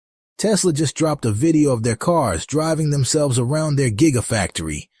Tesla just dropped a video of their cars driving themselves around their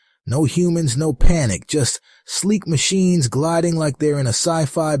Gigafactory. No humans, no panic, just sleek machines gliding like they're in a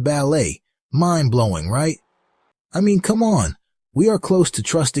sci-fi ballet. Mind-blowing, right? I mean, come on. We are close to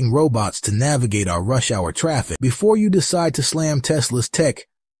trusting robots to navigate our rush hour traffic. Before you decide to slam Tesla's tech,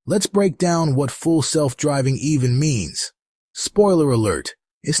 let's break down what full self-driving even means. Spoiler alert,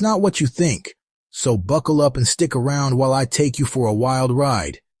 it's not what you think. So buckle up and stick around while I take you for a wild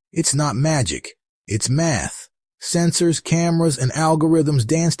ride. It's not magic. It's math. Sensors, cameras, and algorithms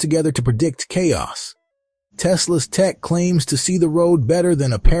dance together to predict chaos. Tesla's tech claims to see the road better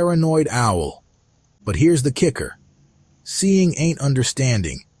than a paranoid owl. But here's the kicker. Seeing ain't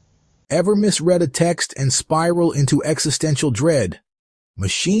understanding. Ever misread a text and spiral into existential dread?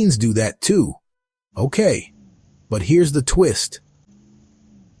 Machines do that too. Okay, but here's the twist.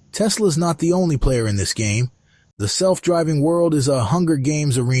 Tesla's not the only player in this game. The self-driving world is a Hunger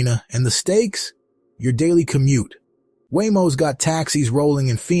Games arena, and the stakes? Your daily commute. Waymo's got taxis rolling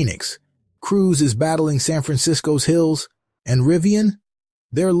in Phoenix. Cruise is battling San Francisco's hills. And Rivian?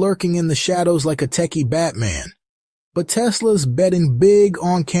 They're lurking in the shadows like a techie Batman. But Tesla's betting big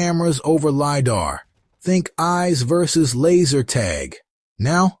on cameras over LiDAR. Think eyes versus laser tag.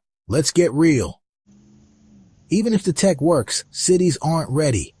 Now, let's get real. Even if the tech works, cities aren't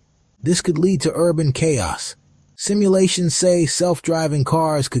ready. This could lead to urban chaos. Simulations say self-driving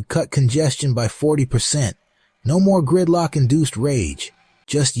cars could cut congestion by 40%. No more gridlock-induced rage.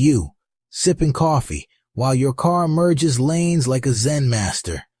 Just you, sipping coffee, while your car merges lanes like a Zen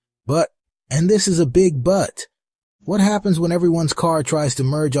master. But, and this is a big but, what happens when everyone's car tries to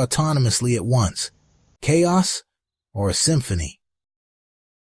merge autonomously at once? Chaos or a symphony?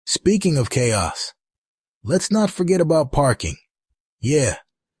 Speaking of chaos, let's not forget about parking. Yeah.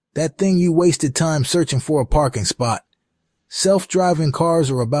 That thing you wasted time searching for a parking spot. Self-driving cars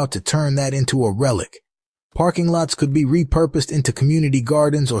are about to turn that into a relic. Parking lots could be repurposed into community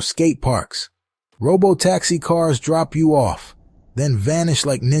gardens or skate parks. Robo-taxi cars drop you off, then vanish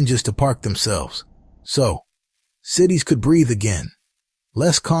like ninjas to park themselves. So, cities could breathe again.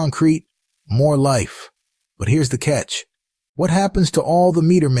 Less concrete, more life. But here's the catch. What happens to all the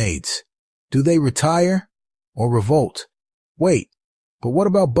meter maids? Do they retire or revolt? Wait. But what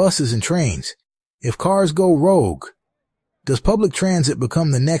about buses and trains? If cars go rogue, does public transit become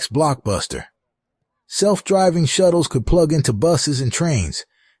the next blockbuster? Self-driving shuttles could plug into buses and trains,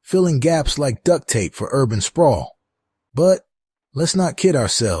 filling gaps like duct tape for urban sprawl. But let's not kid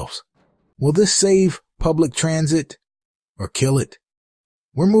ourselves. Will this save public transit or kill it?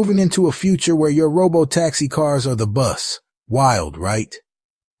 We're moving into a future where your robo-taxi cars are the bus. Wild, right?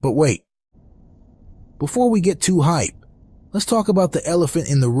 But wait. Before we get too hype, let's talk about the elephant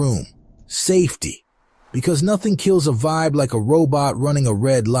in the room. Safety. Because nothing kills a vibe like a robot running a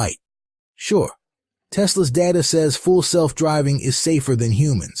red light. Sure, Tesla's data says full self-driving is safer than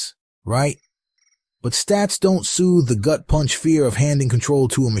humans, right? But stats don't soothe the gut-punch fear of handing control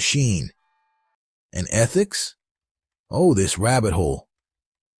to a machine. And ethics? Oh, this rabbit hole.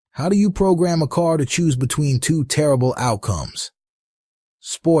 How do you program a car to choose between two terrible outcomes?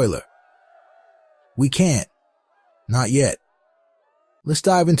 Spoiler. We can't. Not yet. Let's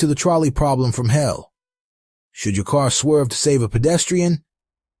dive into the trolley problem from hell. Should your car swerve to save a pedestrian,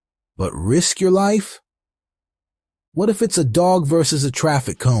 but risk your life? What if it's a dog versus a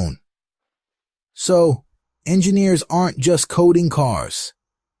traffic cone? So, engineers aren't just coding cars.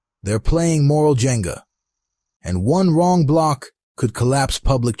 They're playing moral Jenga. And one wrong block could collapse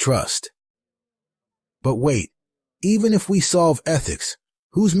public trust. But wait, even if we solve ethics,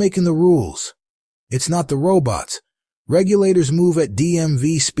 who's making the rules? It's not the robots. Regulators move at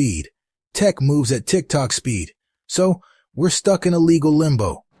DMV speed. Tech moves at TikTok speed. So, we're stuck in a legal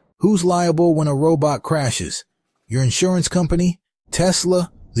limbo. Who's liable when a robot crashes? Your insurance company?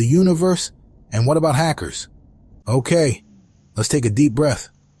 Tesla? The universe? And what about hackers? Okay, let's take a deep breath.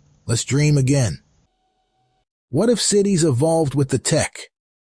 Let's dream again. What if cities evolved with the tech?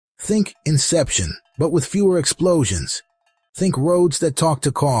 Think Inception, but with fewer explosions. Think roads that talk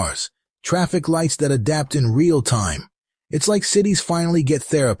to cars. Traffic lights that adapt in real time. It's like cities finally get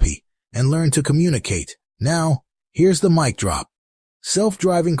therapy and learn to communicate. Now, here's the mic drop.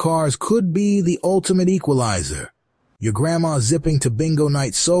 Self-driving cars could be the ultimate equalizer. Your grandma zipping to bingo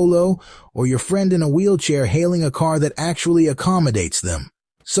night solo, or your friend in a wheelchair hailing a car that actually accommodates them.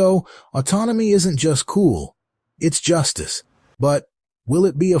 So, autonomy isn't just cool. It's justice. But will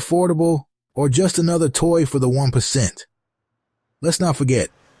it be affordable or just another toy for the 1%? Let's not forget,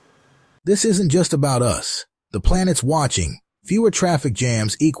 this isn't just about us. The planet's watching. Fewer traffic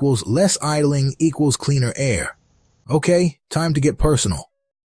jams equals less idling equals cleaner air. Okay, time to get personal.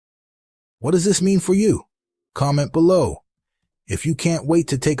 What does this mean for you? Comment below. If you can't wait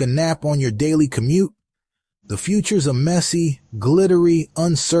to take a nap on your daily commute, the future's a messy, glittery,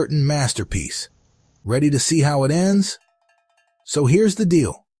 uncertain masterpiece. Ready to see how it ends? So here's the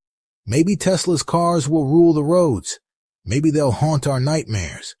deal. Maybe Tesla's cars will rule the roads. Maybe they'll haunt our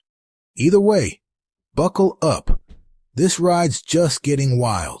nightmares. Either way, buckle up. This ride's just getting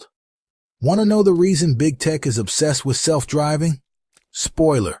wild. Want to know the reason big tech is obsessed with self-driving?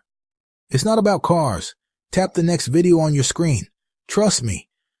 Spoiler. It's not about cars. Tap the next video on your screen. Trust me,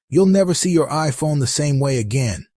 you'll never see your iPhone the same way again.